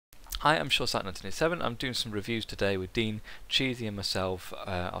Hi, I'm Suresight1987. I'm doing some reviews today with Dean, Cheezy and myself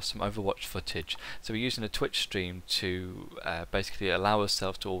of some Overwatch footage. So we're using a Twitch stream to basically allow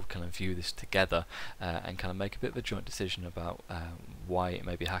ourselves to all kind of view this together and kind of make a bit of a joint decision about why it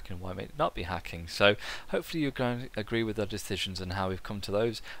may be hacking and why it may not be hacking. So hopefully you're going to agree with our decisions and how we've come to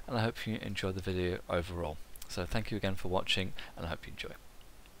those, and I hope you enjoy the video overall. So thank you again for watching, and I hope you enjoy.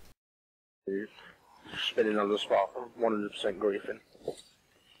 Spinning on the spot, 100% griefing.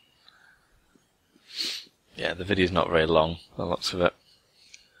 Yeah, the video's not very long, by the looks of it.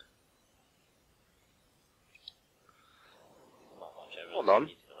 Hold on.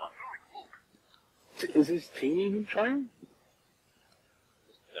 Is his team even trying?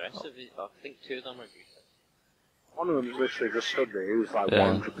 The rest of it, I think 2 of them are griefing. One of them's literally just stood there, he was like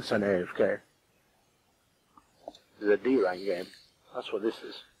 100% AFK. This is a D-rank game. That's what this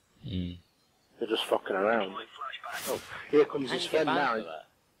is. They're just fucking around. Oh, here comes his friend now.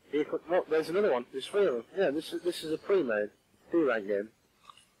 Look, there's another one. There's 3 of them. Yeah, this is a pre-made D-rank game.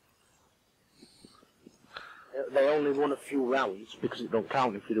 They only won a few rounds because it don't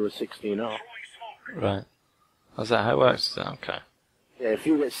count if you do a 16-0. Right. Is that how it works? Okay. Yeah, if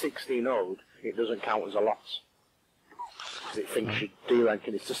you get 16-0'd, it doesn't count as a loss. Because it thinks you're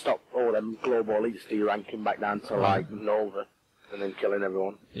D-ranking. It's to stop all them global elites D-ranking back down to like Nova and then killing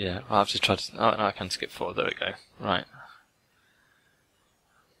everyone. Yeah, I'll have to try to... Oh, no, I can skip forward. There we go. Right.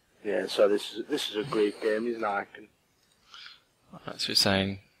 Yeah, so this is a grief game, isn't it? That's what you're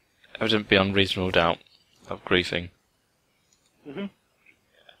saying. Evident beyond reasonable doubt of griefing. Mhm.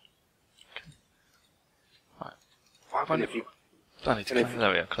 Right. Why And if you there we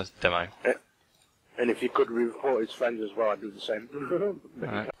go. Close the demo. and if you could report his friends as well, I'd do the same.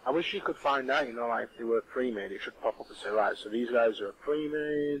 Right. I wish you could find out, you know, like if they were pre-made, it should pop up and say, right, so these guys are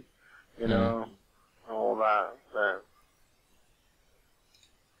pre-made, you know, all that.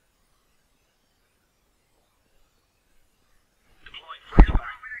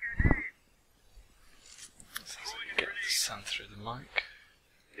 Get the sound through the mic.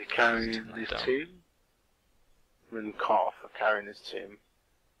 They're carrying his team. And Carr for carrying his team.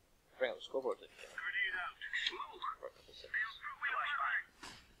 Bring up the scoreboard.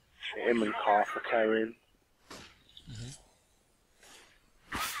 Him and Carr for carrying.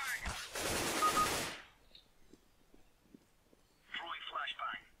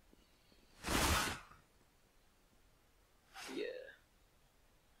 Yeah.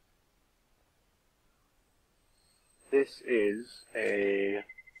 This is a,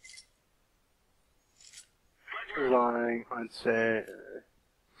 like, I'd say,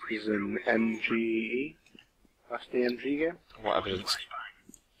 is an MGE. That's the MG game. What evidence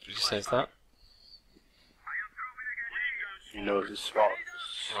did you say is that? He knows his spots.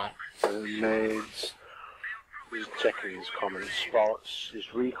 Right. Nades. He's checking his common spots.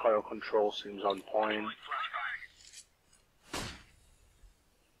 His recoil control seems on point.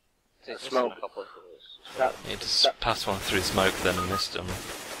 Smoke. He just passed one through smoke then and missed him.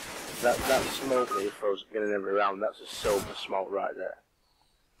 That smoke that he throws getting every round, that's a silver smoke right there.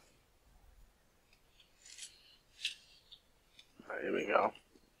 Right, here we go.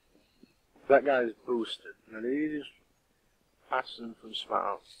 That guy's boosted. Now did he just pass him from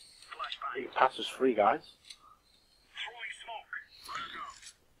smart? He passes 3 guys.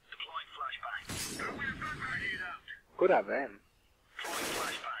 Could have aim.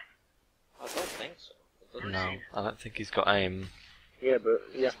 I don't think so. No, I don't think he's got aim. Yeah, but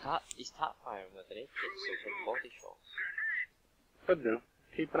yeah. He's tap firing with an 8 so from body shots. Could do.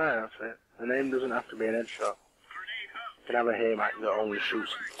 Keep an eye out for it. An aim doesn't have to be an headshot. You can have a haymaker that only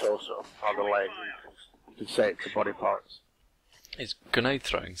shoots the torso or the leg. You can say it to body parts. His grenade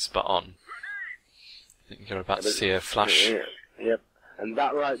throwing spot on. I think you're about to see a flash. Yeah, yep. And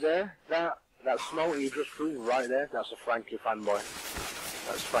that right there, that smoke you just threw right there, that's a Frankie fanboy.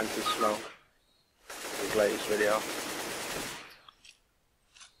 That's Frankie's smoke. His latest video.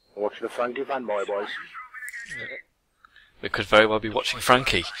 Watching the Frankie fanboy, boys. We could very well be watching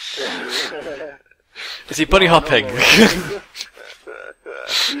Frankie. Is he bunny hopping?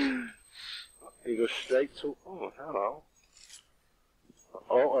 He goes straight to. Oh, hello.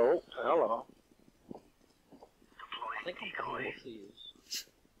 Oh, hello. I think I'm going to use.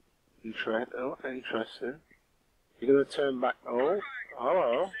 Interesting. You're gonna turn back. Oh,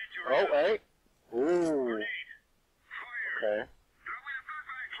 hello. Oh, hey. Ooh. Okay.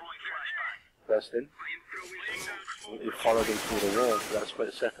 Interesting. You followed him through the wall for that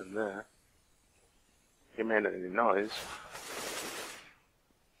split second there. You made any noise.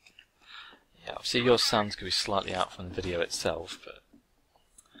 Yeah, obviously your sound's going to be slightly out from the video itself, but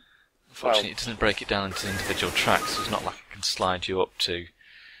unfortunately it doesn't break it down into individual tracks, so it's not like it can slide you up to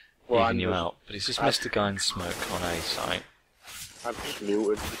even you out. But he's just missed a guy in smoke on A site. I'm just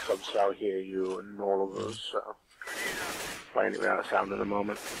muted because obviously I'll hear you and all of us, so playing it without sound at the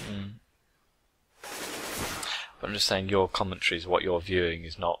moment. But I'm just saying your commentary is what you're viewing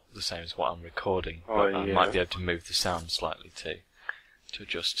is not the same as what I'm recording. But I might be able to move the sound slightly too, to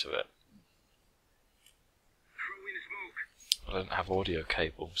adjust to it. I don't have audio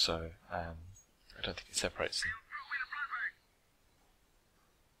cable, so I don't think it separates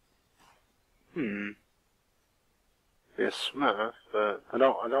them. Be a Smurf, but I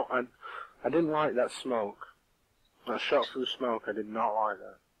didn't like that smoke. That shot through smoke, I did not like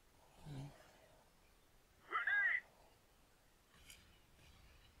that.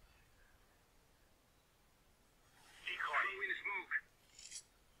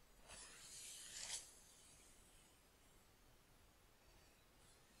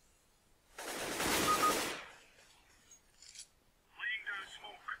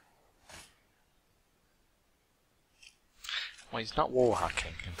 Well, he's not wall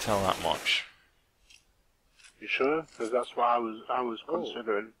hacking, I can tell that much. You sure? Because that's what I was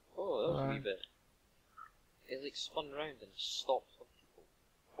considering. Oh, that was a wee bit. It like spun around and stopped some people.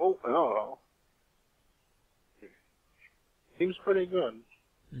 Oh, no. Seems pretty good.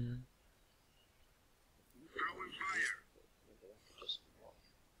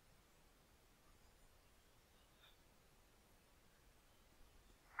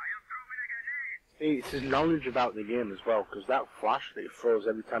 It's his knowledge about the game as well, because that flash that he throws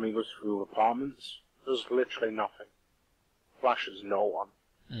every time he goes through apartments does literally nothing. Flashes no one.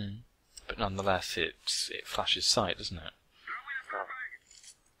 But nonetheless, it flashes sight, doesn't it?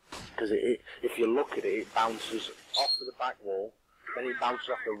 Because if you look at it, it bounces off of the back wall, then it bounces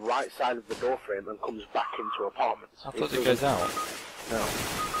off the right side of the door frame and comes back into apartments. I thought it goes out. No.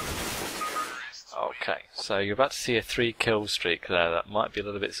 Okay, so you're about to see a 3-kill streak there. That might be a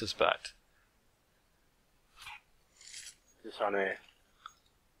little bit suspect. It's on here.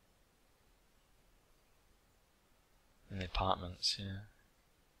 In the apartments, yeah.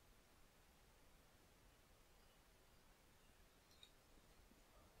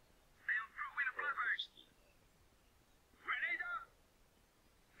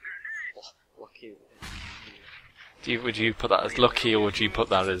 Lucky. Would you put that as lucky, or would you put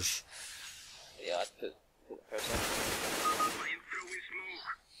that as... Yeah, I'd put the person.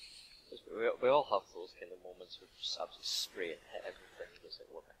 We all have those kind of moments where we just absolutely spray and hit everything. Just like,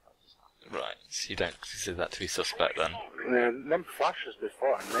 what the hell just happened? Right, so you don't consider that to be suspect then? Yeah, them flashes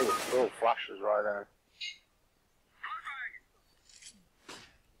before, and they were still flashes right there.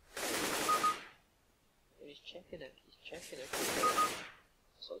 And he's checking it.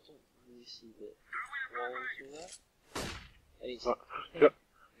 So I don't really see the walls do that. And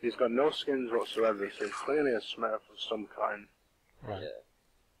He's got no skins whatsoever, so he's clearly a Smurf of some kind. Right. Yeah.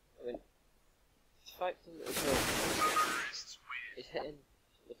 I mean, the fact that he's hitting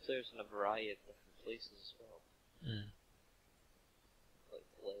the players in a variety of different places as well. Like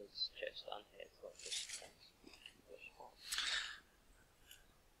legs, chest, and head, not just shot.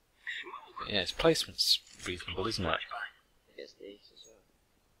 Yeah, his placement's reasonable, isn't it? He gets the ace as well.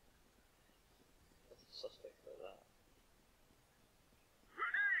 That's a suspect for that.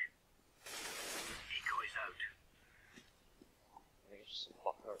 I think it's just some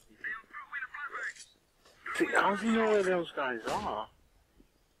fucker people. See, how does he know where those guys are?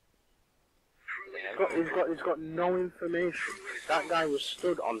 He's got no information. That guy was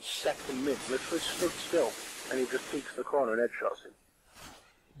stood on second mid, literally stood still, and he just peeks the corner and headshots him.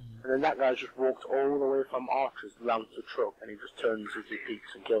 And then that guy just walked all the way from Archers round to the truck, and he just turns as he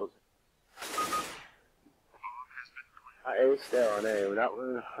peeks and kills him. That ace there on A, that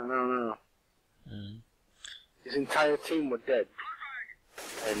was, I don't know. His entire team were dead,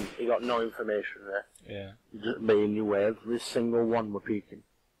 and he got no information there. Yeah. But he knew where every single one were peeking.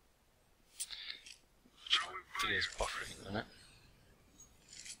 It is buffering at the minute.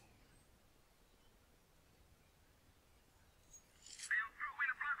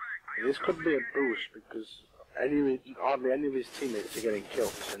 This could be a boost because hardly any of his teammates are getting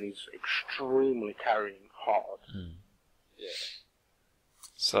kills, and he's extremely carrying hard. Yeah.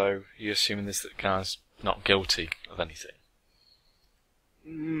 So, you're assuming this that guy's not guilty of anything?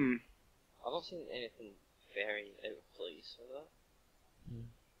 I've not seen anything very out of place with that.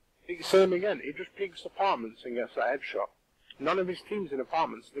 Same again, he just peeks apartments and gets that headshot. None of his team's in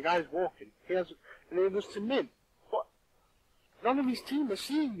apartments, the guy's walking. And he goes to mid. What? None of his team are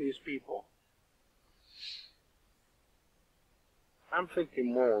seeing these people. I'm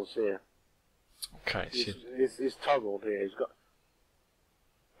thinking walls here. Okay, so He's toggled here, he's got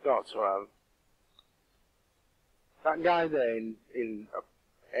to have. That guy there in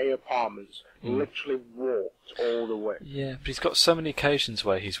A apartments, literally walked all the way. Yeah, but he's got so many occasions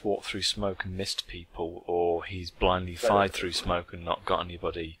where he's walked through smoke and missed people, or he's blindly fired through smoke and not got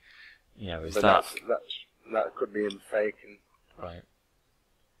anybody. You know, is that could be him faking. right?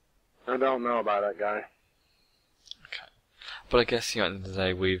 I don't know about that guy. Okay, but I guess, you know, at the end of the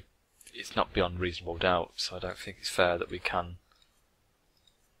day, it's not beyond reasonable doubt, so I don't think it's fair that we can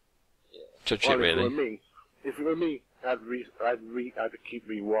judge it really. If it were me, I'd keep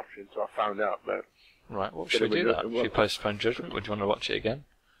rewatching until I found out. But right, well, should we do that? Should we postpone judgment? Would you want to watch it again?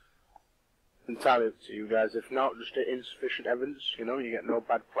 Entirely up to you guys. If not, just insufficient evidence. You know, you get no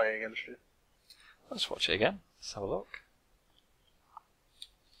bad play against you. Let's watch it again. Let's have a look.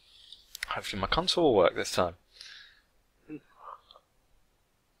 Hopefully my console will work this time.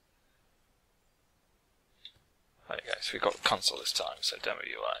 There you go, so we've got console this time, so demo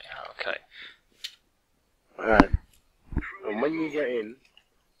UI, okay. Alright. And when he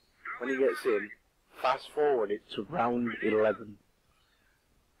gets in, fast forward it to round 11.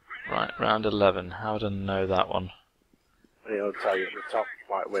 Right, round 11, how would I know that one? And it'll tell you at the top,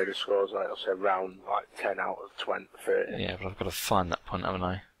 like, where the scores are, it'll say round, like, 10 out of 20, 30. Yeah, but I've got to find that point, haven't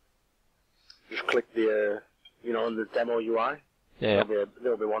I? Just click the, you know, on the demo UI. Yeah.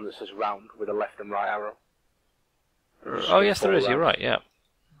 There'll be one that says round with a left and right arrow. Oh yes, there is. You're right. Yeah.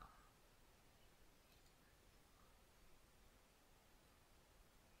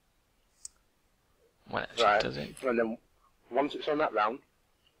 When it actually does it. And then once it's on that round,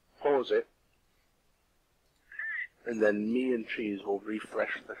 pause it, and then me and Cheese will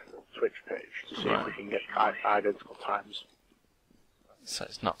refresh the Twitch page to see if we can get identical times. So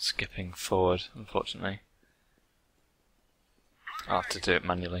it's not skipping forward, unfortunately. I'll have to do it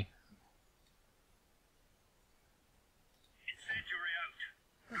manually.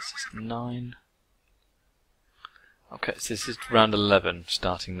 This is 9. Okay, so this is round 11,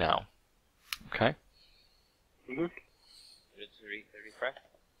 starting now. Okay. Refresh.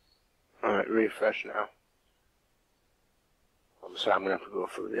 Alright, refresh now. Obviously I'm going to have to go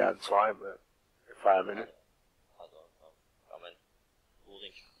through the ad slide, but in 5 minutes.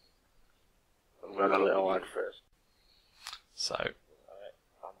 I'm going a little ad first. So. Alright,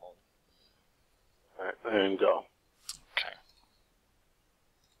 I'm on. Alright, there you go. Okay.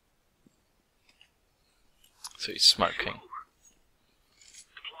 So he's smoking.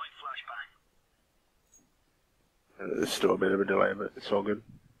 There's still a bit of a delay, but it's all good.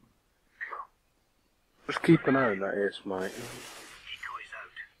 Just keep an eye on that ear, Mike.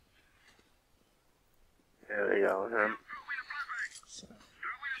 There we go. So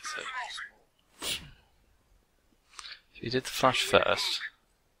you did the flash first.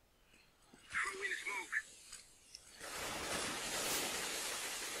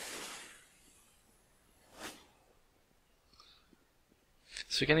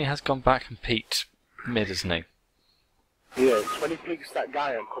 So again, he has gone back and peeked mid, hasn't he? Yeah, it's when he peeks that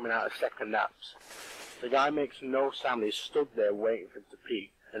guy on coming out of second naps. The guy makes no sound, he's stood there waiting for him to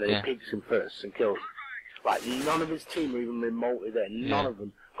peek, and then he peeks him first and kills him. Like, none of his team were even remotely there, none of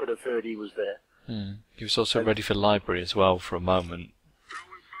them could have heard he was there. He was also ready for library as well for a moment,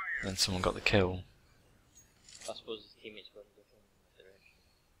 and then someone got the kill. I suppose his teammates were in a different direction.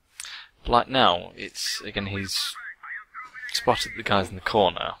 Like now, it's, again, he's spotted the guys in the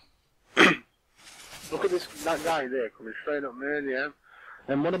corner. Look at that guy there coming straight up there, yeah.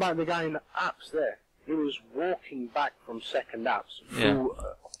 And what about the guy in the apps there? He was walking back from second apps through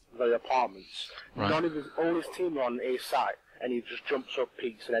the apartments. Right. All his team were on his side, and he just jumps up,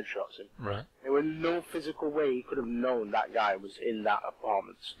 peeks, and headshots him. Right. There was no physical way he could have known that guy was in that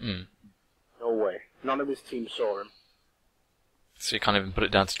apartment. No way. None of his team saw him. So you can't even put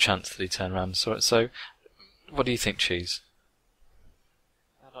it down to chance that he turned around and saw it. So, what do you think, Cheese?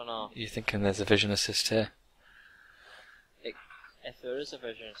 I don't know. You thinking there's a vision assist here? If there is a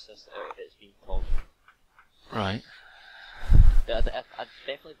vision assist, it's been called. Right. I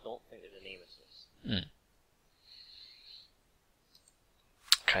definitely don't think there's a name assist.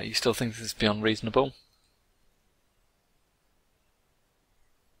 Okay, you still think this is beyond reasonable?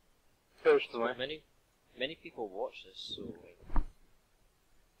 Personally. Many people watch this, so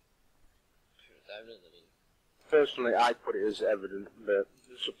Personally, I put it as evident, but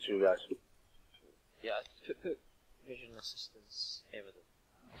it's up to you guys. Yeah, put vision assistance evident.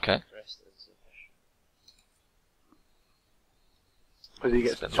 Okay. The rest is sufficient. Because he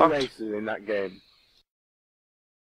gets 2 aces in that game.